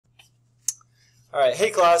Alright, hey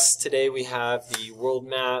class, today we have the world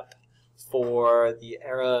map for the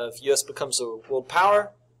era of US becomes a world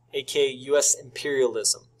power, aka US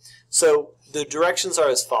Imperialism. So the directions are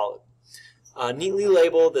as followed. Neatly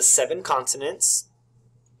label the 7 continents,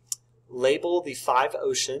 label the 5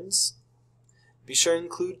 oceans, be sure to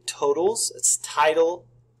include totals, it's title,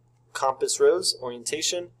 compass rose,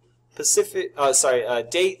 orientation,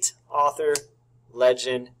 date, author,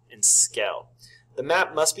 legend, and scale. The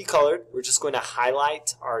map must be colored. We're just going to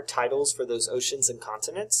highlight our titles for those oceans and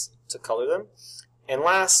continents to color them. And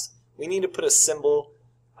last, we need to put a symbol,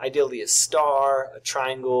 ideally a star, a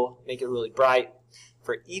triangle, make it really bright,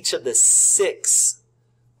 for each of the 6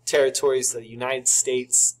 territories that the United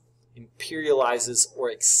States imperializes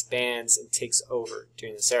or expands and takes over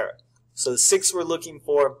during this era. So the 6 we're looking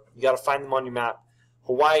for, you got to find them on your map: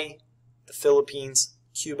 Hawaii, the Philippines,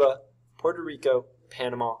 Cuba, Puerto Rico,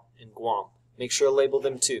 Panama, and Guam. Make sure to label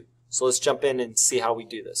them too. So let's jump in and see how we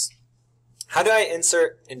do this. How do I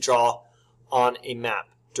insert and draw on a map?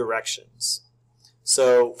 Directions.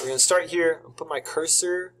 So we're going to start here and put my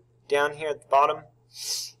cursor down here at the bottom.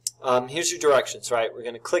 Here's your directions, right? We're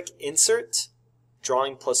going to click Insert,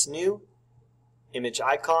 Drawing plus New, Image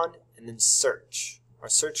Icon, and then Search. Our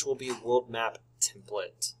search will be World Map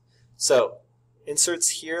Template. So inserts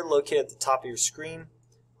here located at the top of your screen.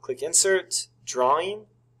 Click Insert, Drawing,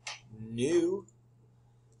 New,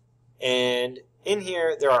 and in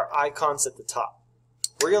here there are icons at the top.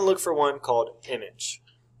 We're going to look for one called Image.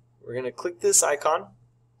 We're going to click this icon.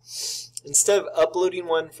 Instead of uploading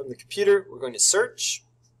one from the computer, we're going to search.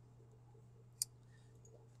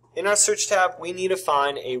 In our search tab, we need to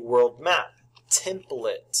find a world map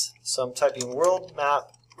template. So I'm typing world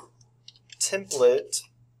map template.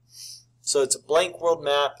 So it's a blank world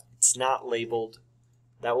map. It's not labeled.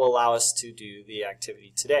 That will allow us to do the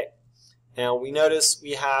activity today. Now we notice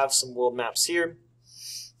we have some world maps here.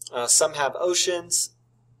 Some have oceans,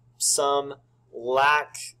 some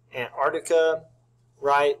lack Antarctica,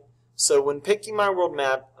 right? So when picking my world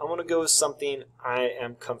map, I want to go with something I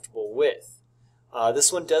am comfortable with.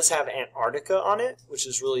 This one does have Antarctica on it, which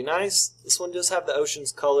is really nice. This one does have the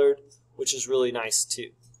oceans colored, which is really nice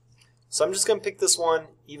too. So I'm just going to pick this one,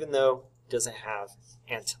 even though it doesn't have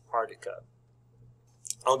Antarctica.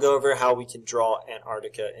 I'll go over how we can draw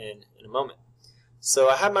Antarctica in a moment. So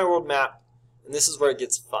I have my world map, and this is where it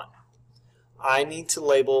gets fun. I need to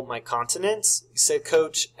label my continents. You say,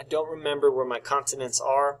 Coach, I don't remember where my continents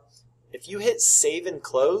are. If you hit Save and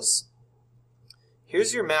Close,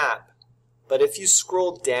 here's your map. But if you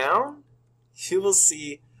scroll down, you will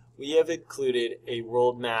see we have included a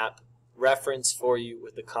world map reference for you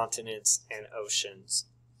with the continents and oceans.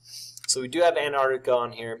 So we do have Antarctica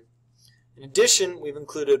on here. In addition, we've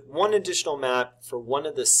included one additional map for one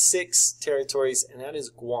of the 6 territories, and that is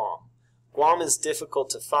Guam. Guam is difficult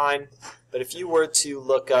to find, but if you were to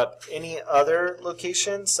look up any other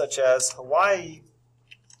location, such as Hawaii,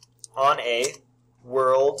 on a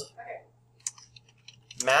world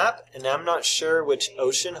map, and I'm not sure which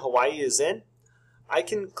ocean Hawaii is in, I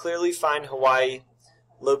can clearly find Hawaii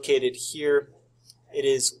located here. It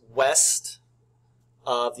is west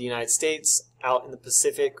of the United States, out in the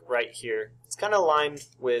Pacific right here. It's kind of aligned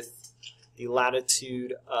with the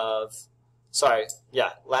latitude of,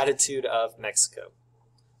 latitude of Mexico.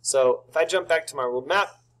 So if I jump back to my world map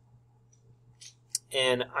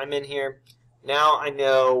and I'm in here, now I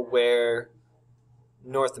know where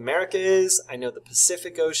North America is, I know the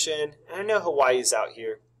Pacific Ocean, and I know Hawaii is out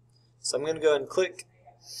here. So I'm going to go ahead and click.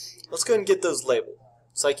 Let's go ahead and get those labeled.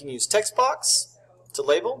 So I can use text box to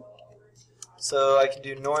label. So I can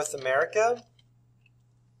do North America.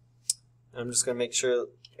 I'm just going to make sure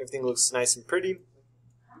everything looks nice and pretty.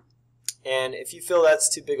 And if you feel that's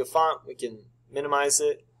too big a font, we can minimize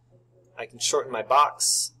it. I can shorten my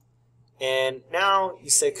box. And now you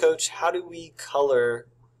say, Coach, how do we color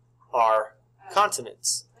our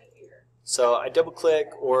continents? So I double click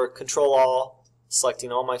or Control All,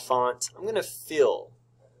 selecting all my font. I'm going to fill.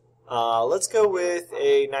 Let's go with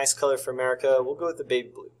a nice color for America. We'll go with the baby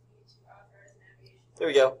blue. There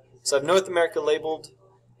we go. So I have North America labeled,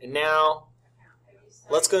 and now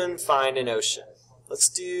let's go and find an ocean. Let's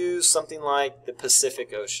do something like the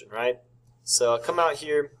Pacific Ocean, right? So I'll come out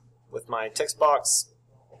here with my text box,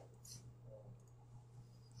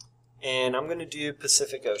 and I'm going to do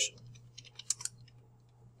Pacific Ocean.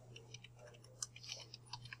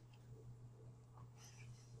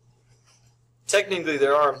 Technically,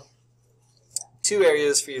 there are 2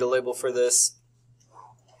 areas for you to label for this,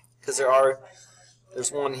 because there's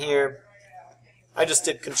one here. I just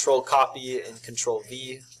did Control Copy and Control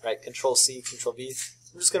V, right? Control C, Control V.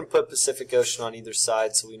 I'm just going to put Pacific Ocean on either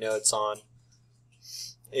side so we know it's on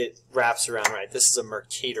it wraps around, right? This is a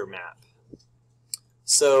Mercator map.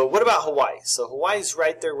 So what about Hawaii? So Hawaii's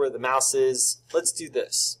right there where the mouse is. Let's do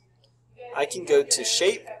this. I can go to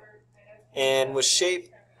shape, and with shape,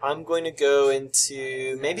 I'm going to go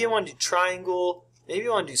into, maybe I want to do triangle, maybe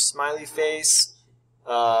I want to do smiley face,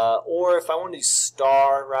 or if I want to do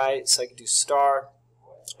star, right? So I can do star.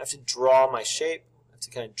 I have to draw my shape. I have to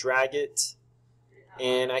kind of drag it,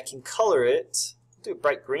 and I can color it. Do a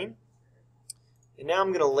bright green. And now I'm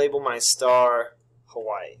going to label my star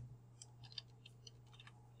Hawaii.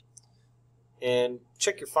 And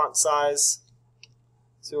check your font size.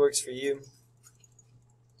 See what works for you.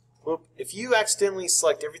 Whoop. If you accidentally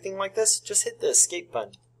select everything like this, just hit the escape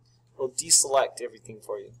button. It'll deselect everything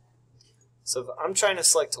for you. So if I'm trying to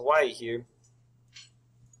select Hawaii here,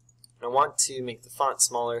 and I want to make the font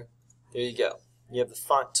smaller, there you go. You have the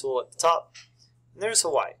font tool at the top, and there's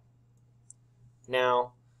Hawaii.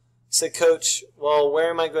 Now, say, Coach, well,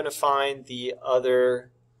 where am I going to find the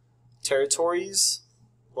other territories?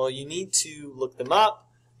 Well, you need to look them up,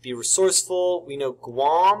 be resourceful. We know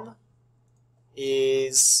Guam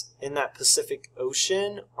is in that Pacific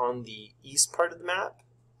Ocean on the east part of the map.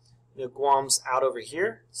 You know, Guam's out over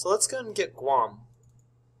here. So let's go and get Guam.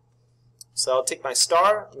 So I'll take my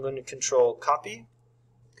star. I'm going to control copy,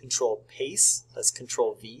 control paste. That's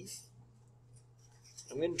control V.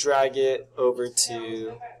 I'm going to drag it over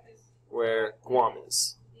to where Guam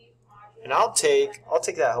is. And I'll take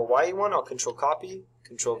that Hawaii one. I'll control copy,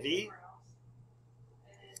 control V.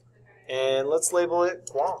 And let's label it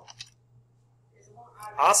Guam.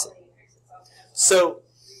 Awesome. So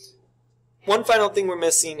one final thing we're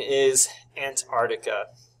missing is Antarctica.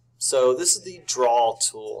 So this is the draw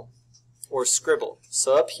tool, or scribble.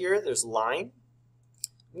 So up here there's line.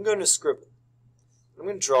 I'm going to scribble. I'm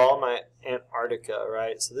going to draw my Antarctica,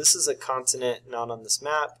 right? So this is a continent not on this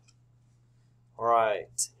map.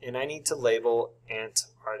 Alright, and I need to label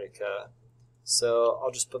Antarctica. So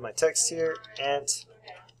I'll just put my text here,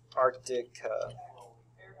 Antarctica.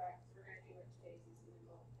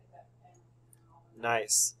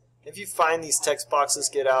 Nice. If you find these text boxes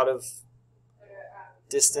get out of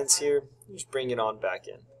distance here, just bring it on back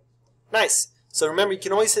in. Nice. So remember, you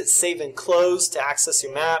can always hit save and close to access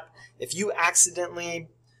your map. If you accidentally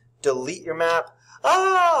delete your map,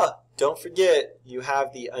 don't forget you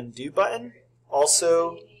have the undo button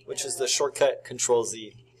also, which is the shortcut Control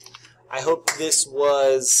Z. I hope this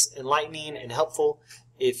was enlightening and helpful.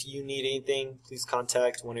 If you need anything, please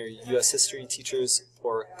contact one of your US history teachers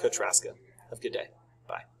or Coach Raska. Have a good day.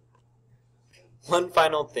 Bye. One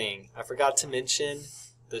final thing. I forgot to mention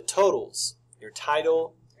the totals. Your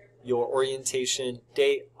title, your orientation,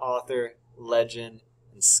 date, author, legend,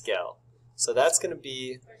 and scale. So that's going to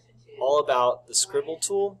be all about the scribble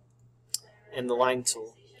tool and the line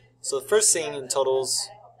tool. So the first thing in totals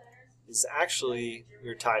is actually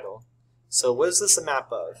your title. So what is this a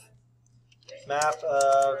map of? Map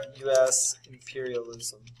of US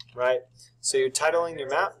Imperialism, right? So you're titling your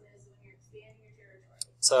map.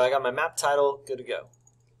 So I got my map title, good to go.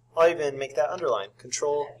 I'll even make that underline,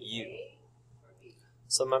 Control U.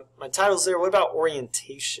 So my title's there. What about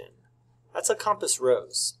orientation? That's a compass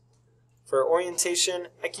rose. For orientation,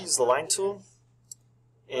 I can use the line tool.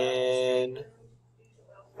 And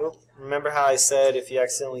remember how I said if you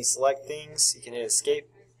accidentally select things, you can hit escape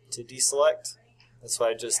to deselect? That's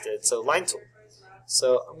what I just did. So line tool.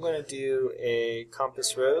 So I'm going to do a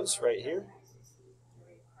compass rose right here.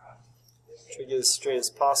 Try to get as straight as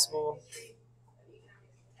possible.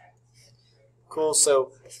 Cool.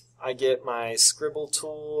 So I get my scribble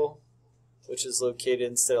tool, which is located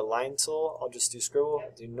instead of line tool. I'll just do scribble.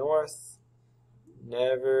 I'll do north.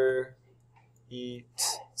 Never eat.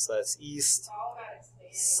 So that's east.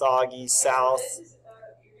 Soggy, south.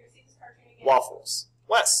 Waffles.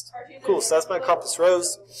 West. Cool. So that's my compass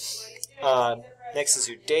rose. Next is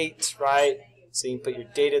your date, right? So you can put your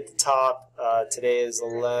date at the top. Today is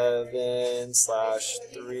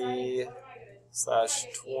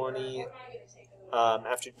 11/3/20.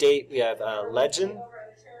 After date, we have legend.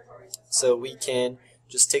 So we can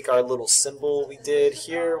just take our little symbol we did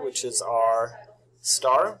here, which is our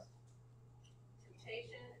star.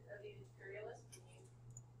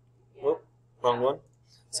 Whoop, wrong one.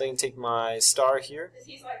 So I can take my star here.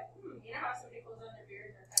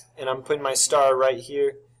 And I'm putting my star right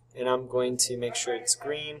here. And I'm going to make sure it's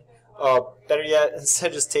green. Better yet, instead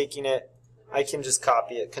of just taking it, I can just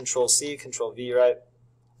copy it. Control C, Control V, right?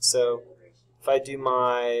 So if I do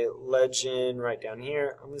my legend right down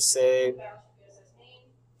here, I'm going to say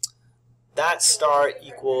that star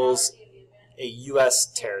equals a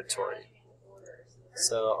U.S. territory.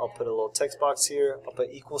 So I'll put a little text box here. I'll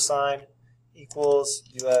put equal sign, equals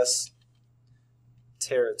US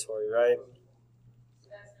territory, right?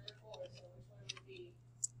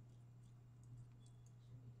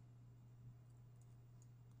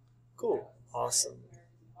 Cool. Awesome.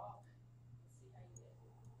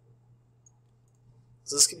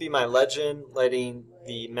 So this could be my legend, letting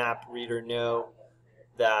the map reader know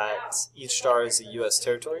that each star is a US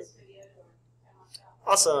territory.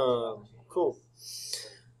 Awesome. Cool.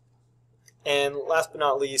 And last but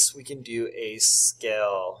not least, we can do a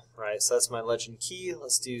scale, right? So that's my legend key.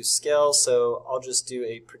 Let's do scale. So I'll just do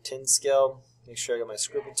a pretend scale. Make sure I got my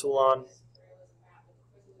scribble tool on.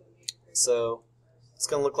 So it's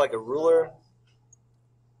going to look like a ruler.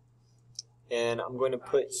 And I'm going to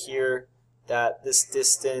put here that this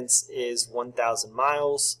distance is 1,000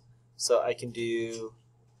 miles. So I can do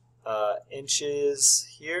inches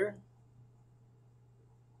here.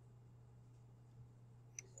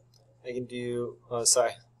 I can do, oh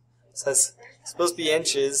sorry, it says it's supposed to be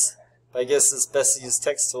inches, but I guess it's best to use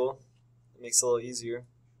text tool. It makes it a little easier.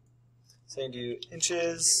 So I can do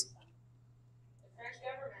inches,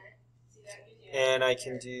 and I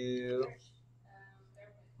can do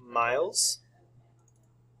miles.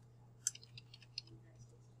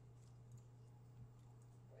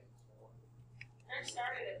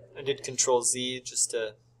 I did Control Z just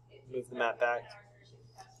to move the map back.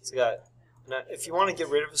 So I got. Now, if you want to get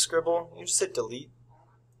rid of a scribble, you just hit delete.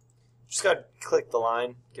 Just got to click the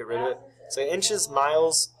line, get rid of it. So inches,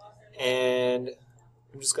 miles, and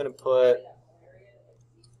I'm just going to put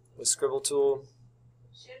with scribble tool.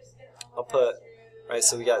 I'll put, right,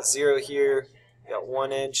 so we got 0 here, we got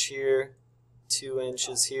 1 inch here, 2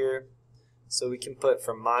 inches here. So we can put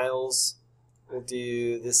for miles, we'll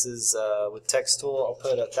do, this is with text tool, I'll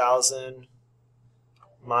put 1,000.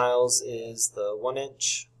 Miles is the 1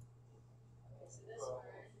 inch.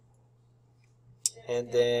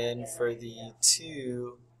 And then for the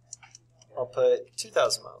 2, I'll put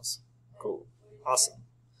 2,000 miles. Cool. Awesome.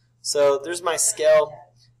 So there's my scale.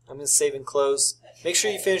 I'm going to save and close. Make sure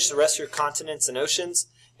you finish the rest of your continents and oceans.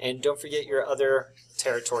 And don't forget your other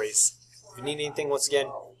territories. If you need anything, once again,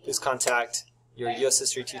 please contact your U.S.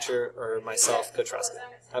 history teacher or myself, Coach Roscoe.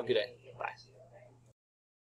 Have a good day. Bye.